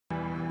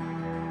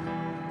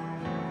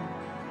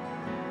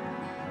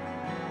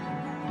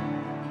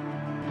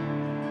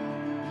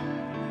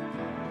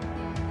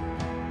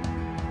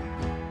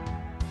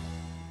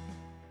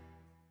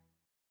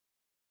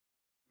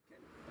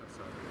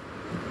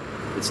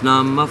It's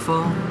not my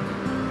fault,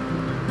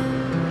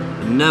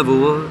 it never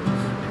was.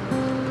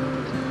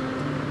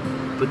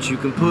 But you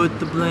can put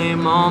the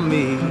blame on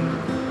me.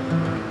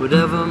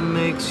 Whatever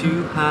makes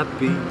you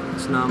happy,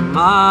 it's not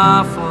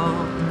my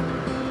fault.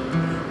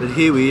 But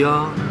here we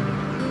are.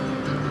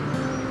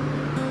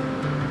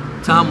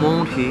 Time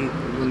won't heal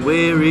when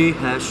we're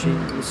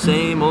rehashing the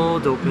same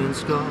old open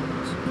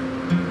scars.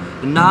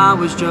 And I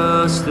was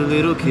just a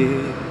little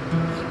kid.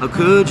 How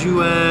could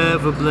you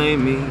ever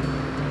blame me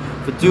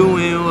for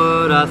doing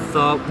what I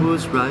thought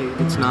was right?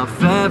 It's not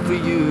fair for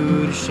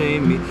you to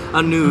shame me.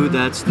 I knew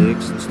that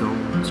sticks and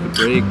stones could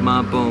break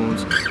my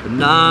bones, but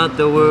not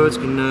the words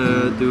can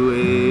hurt the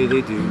way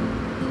they do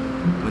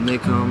when they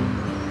come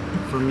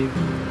from you.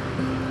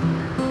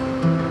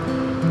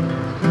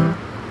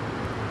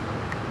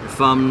 If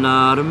I'm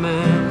not a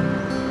man,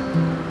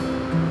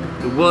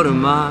 then what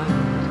am I?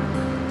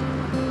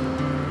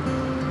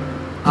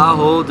 I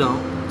hold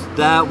on to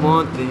that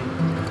one thing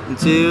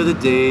until the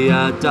day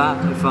I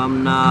die. If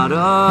I'm not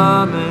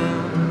a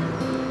man,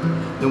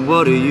 then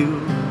what are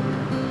you?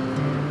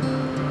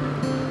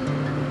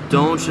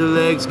 Don't your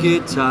legs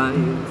get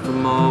tired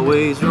from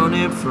always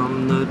running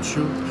from the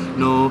truth?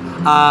 No,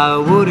 I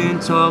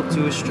wouldn't talk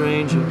to a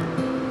stranger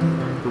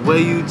the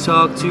way you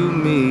talk to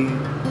me.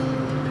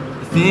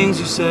 The things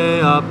you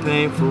say are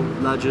painful,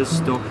 I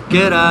just don't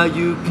get how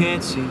you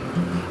can't see.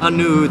 I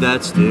knew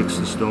that sticks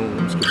and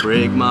stones could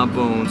break my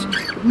bones,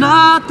 but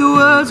not the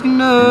words can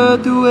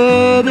hurt the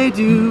way they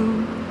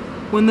do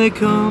when they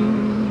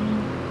come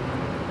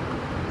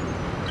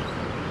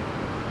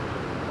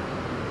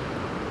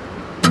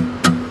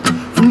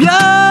from you.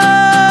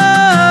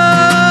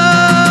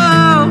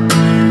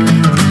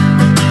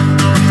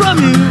 From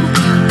you.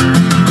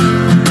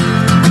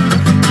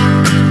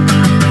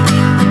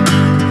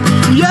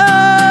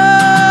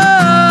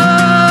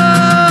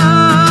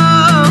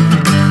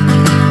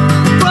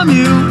 From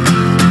you.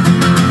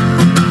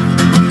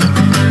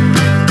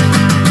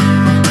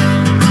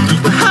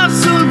 Perhaps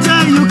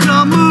someday you'll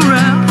come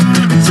around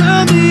and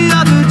turn the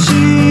other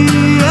cheek.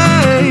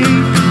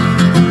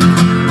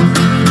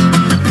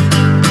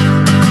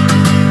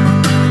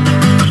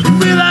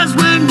 Realize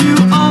when you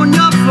own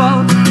your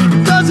fault,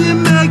 does it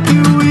make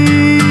you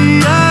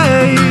weak?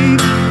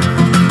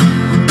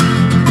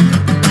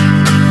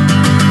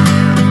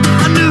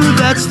 I knew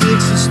that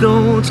sticks and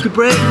stones could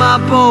break my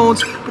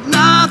bones, but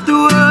not the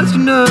words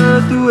can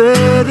hurt the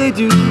way they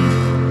do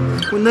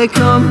when they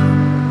come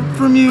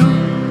from you.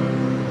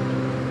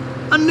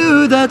 I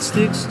knew that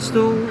sticks and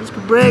stones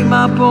could break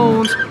my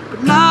bones,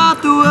 but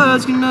not the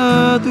words can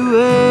hurt the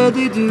way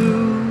they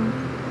do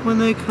when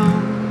they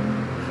come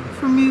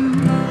from you.